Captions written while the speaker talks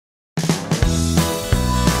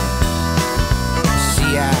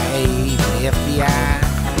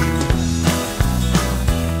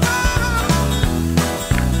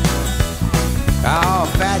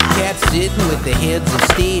with the heads of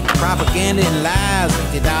state. Propaganda and lies,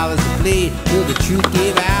 $50 a plate. Till the truth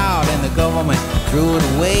gave out and the government threw it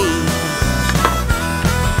away.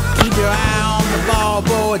 Keep your eye on the ball,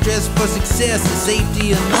 boy, just for success and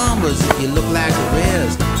safety in numbers. If you look like the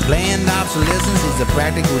rest, planned obsolescence is a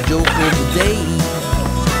practical joke for today.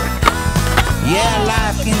 Yeah,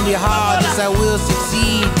 life can be hard, yes I will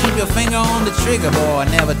succeed. Keep your finger on the trigger, boy,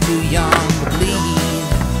 never too young to bleed.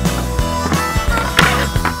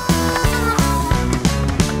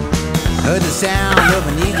 Heard the sound of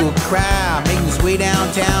an eagle cry, making its way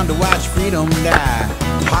downtown to watch freedom die.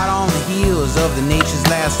 Hot on the heels of the nation's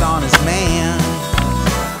last honest man.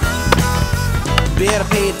 Better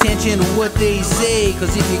pay attention to what they say,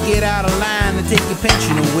 cause if you get out of line and take your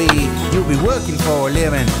pension away, you'll be working for a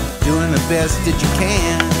living, doing the best that you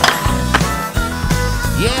can.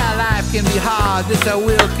 Yeah, life can be hard, this I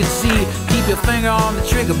will concede. Keep your finger on the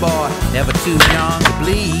trigger, boy, never too young to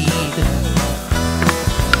bleed.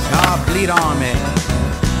 Oh, bleed on me.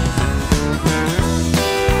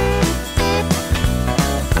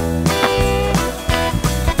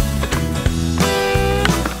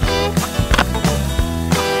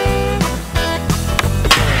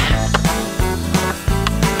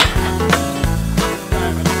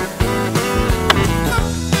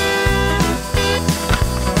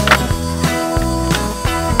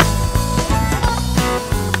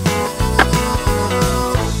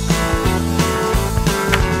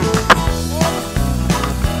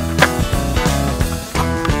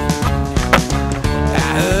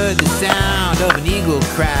 Of an eagle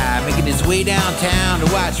cry, making its way downtown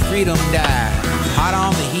to watch freedom die. Hot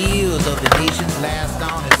on the heels of the nation's last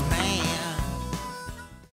honest